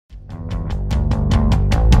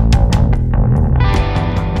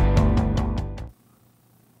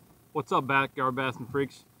What's up, backyard bassing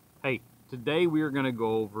freaks? Hey, today we are going to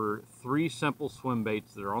go over 3 simple swim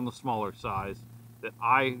baits that are on the smaller size that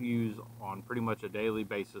I use on pretty much a daily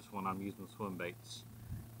basis when I'm using swim baits.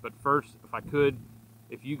 But first, if I could,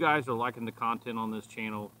 if you guys are liking the content on this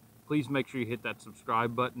channel, please make sure you hit that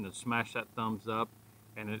subscribe button and smash that thumbs up.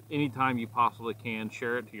 And at any time you possibly can,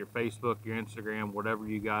 share it to your Facebook, your Instagram, whatever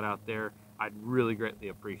you got out there. I'd really greatly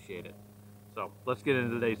appreciate it. So let's get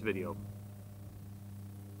into today's video.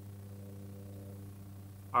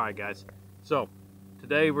 Alright guys, so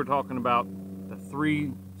today we're talking about the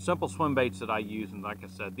 3 simple swim baits that I use, and like I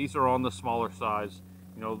said, these are on the smaller size.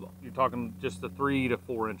 You know, you're talking just the 3 to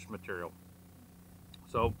 4 inch material.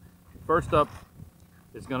 So first up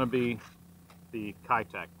is going to be the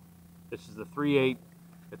Keitech. This is the 3/8.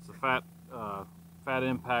 It's the fat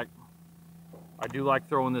impact. I do like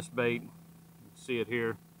throwing this bait. You can see it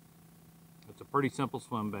here. It's a pretty simple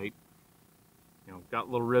swim bait. You know, got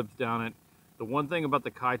little ribs down it. The one thing about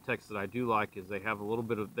the Keitechs that I do like is they've got a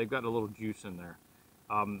little juice in there,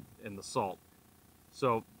 in the salt.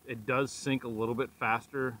 So it does sink a little bit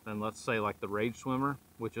faster than, let's say, like the Rage Swimmer,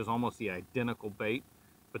 which is almost the identical bait.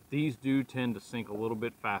 But these do tend to sink a little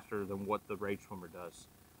bit faster than what the Rage Swimmer does.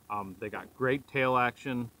 They got great tail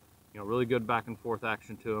action, you know, really good back and forth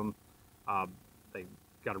action to them. They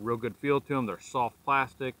got a real good feel to them. They're soft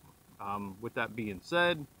plastic. With that being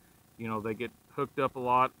said, you know, they get hooked up a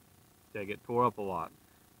lot. They get tore up a lot.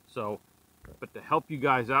 So, but to help you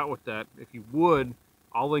guys out with that, if you would,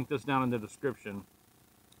 I'll link this down in the description.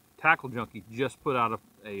 Tackle Junkie just put out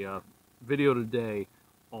a video today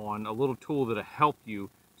on a little tool that'll help you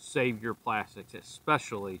save your plastics,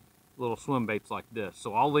 especially little swim baits like this.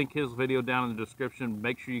 So I'll link his video down in the description.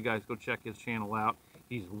 Make sure you guys go check his channel out.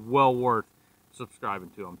 He's well worth subscribing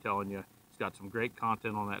to, I'm telling you. He's got some great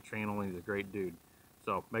content on that channel, and he's a great dude.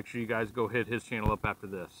 So make sure you guys go hit his channel up after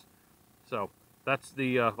this. So that's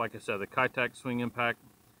the, like I said, the Keitech Swing Impact.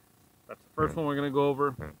 That's the first one we're going to go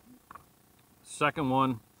over. Second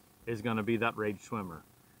one is going to be that Rage Swimmer.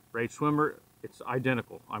 Rage Swimmer, it's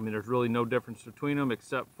identical. I mean, there's really no difference between them,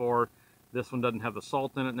 except for this one doesn't have the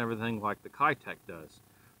salt in it and everything like the Keitech does.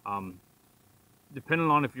 Depending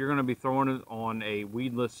on if you're going to be throwing it on a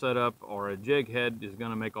weedless setup or a jig head is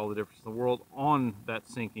going to make all the difference in the world on that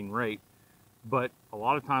sinking rate. But a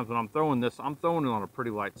lot of times when I'm throwing this, I'm throwing it on a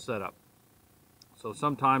pretty light setup. So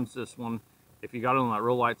sometimes this one, if you got it on that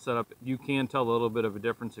real light setup, you can tell a little bit of a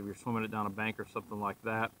difference if you're swimming it down a bank or something like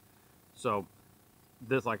that. So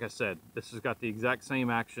this, like I said, this has got the exact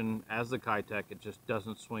same action as the Keitech. It just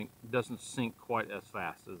doesn't sink quite as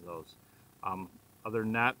fast as those. Other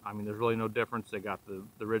than that, I mean, there's really no difference. They got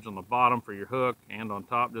the ridge on the bottom for your hook and on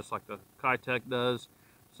top, just like the Keitech does.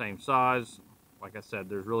 Same size. Like I said,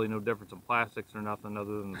 there's really no difference in plastics or nothing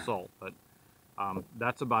other than the salt. But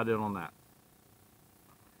that's about it on that.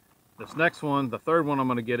 This next one, the third one I'm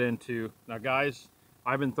going to get into. Now guys,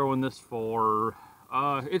 I've been throwing this for,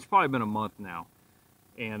 it's probably been a month now.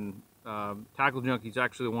 And Tackle Junkie's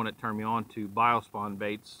actually the one that turned me on to biospawn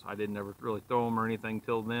baits. I didn't ever really throw them or anything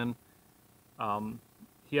till then.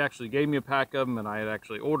 He actually gave me a pack of them, and I had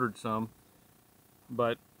actually ordered some.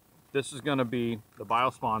 But this is going to be the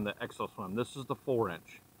biospawn, the Exoswim. This is the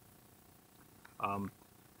 4-inch. Right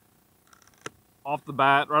off the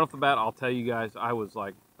bat, I'll tell you guys, I was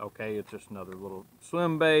like, okay, it's just another little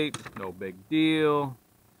swim bait, no big deal.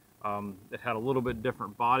 It had a little bit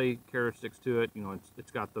different body characteristics to it. You know, it's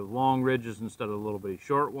got the long ridges instead of the little bitty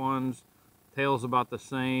short ones. Tail's about the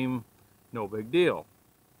same, no big deal.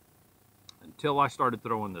 Until I started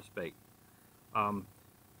throwing this bait.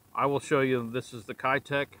 I will show you, this is the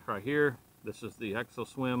Keitech right here. This is the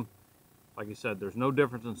Exoswim. Like I said, there's no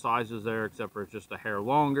difference in sizes there except for it's just a hair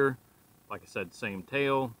longer. Like I said, same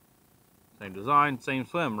tail, same design, same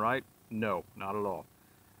swim, right? No, not at all.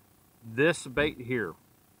 This bait here,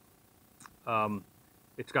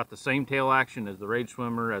 it's got the same tail action as the Rage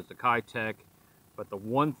Swimmer, as the Keitech, but the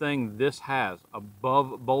one thing this has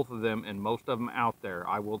above both of them and most of them out there,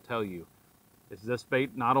 I will tell you, is this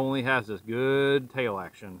bait not only has this good tail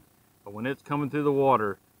action, but when it's coming through the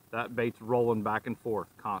water, that bait's rolling back and forth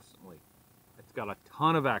constantly. It's got a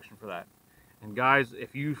ton of action for that. And guys,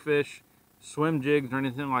 if you fish swim jigs or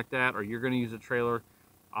anything like that, or you're going to use a trailer,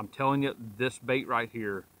 I'm telling you, this bait right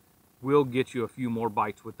here will get you a few more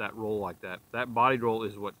bites with that roll like that. That body roll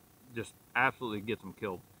is what just absolutely gets them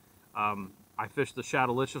killed. I fish the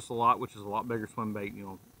Shadowlicious a lot, which is a lot bigger swim bait, you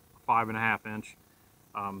know, 5.5 inch.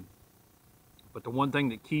 But the one thing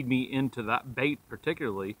that keyed me into that bait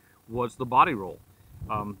particularly was the body roll.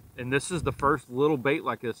 And this is the first little bait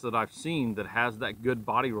like this that I've seen that has that good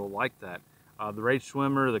body roll like that. The Rage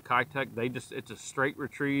Swimmer, the Keitech, it's a straight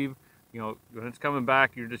retrieve. you know, when it's coming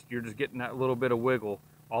back, you're just getting that little bit of wiggle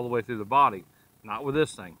all the way through the body. Not with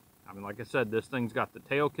this thing. I mean, like I said, this thing's got the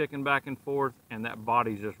tail kicking back and forth, and that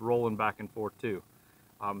body's just rolling back and forth too.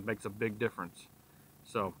 Makes a big difference.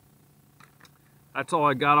 So that's all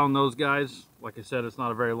I got on those guys. Like I said, it's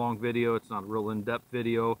not a very long video. It's not a real in-depth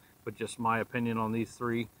video, but just my opinion on these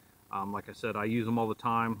three. Like I said, I use them all the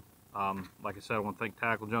time. Like I said, I want to thank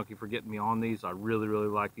Tackle Junkie for getting me on these. I really, really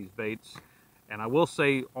like these baits. And I will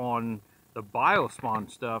say on the Biospawn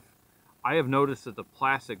stuff, I have noticed that the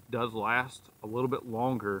plastic does last a little bit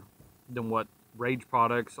longer than what Rage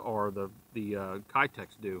products or the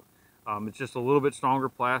Keitechs do. It's just a little bit stronger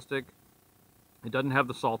plastic. It doesn't have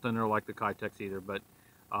the salt in there like the Keitechs either, but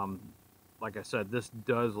like I said, this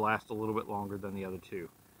does last a little bit longer than the other two.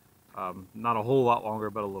 Not a whole lot longer,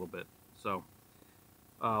 but a little bit. So,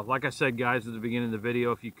 like I said, guys, at the beginning of the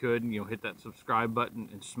video, if you could, you know, hit that subscribe button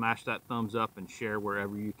and smash that thumbs up and share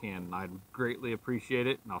wherever you can. I'd greatly appreciate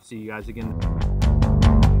it, and I'll see you guys again.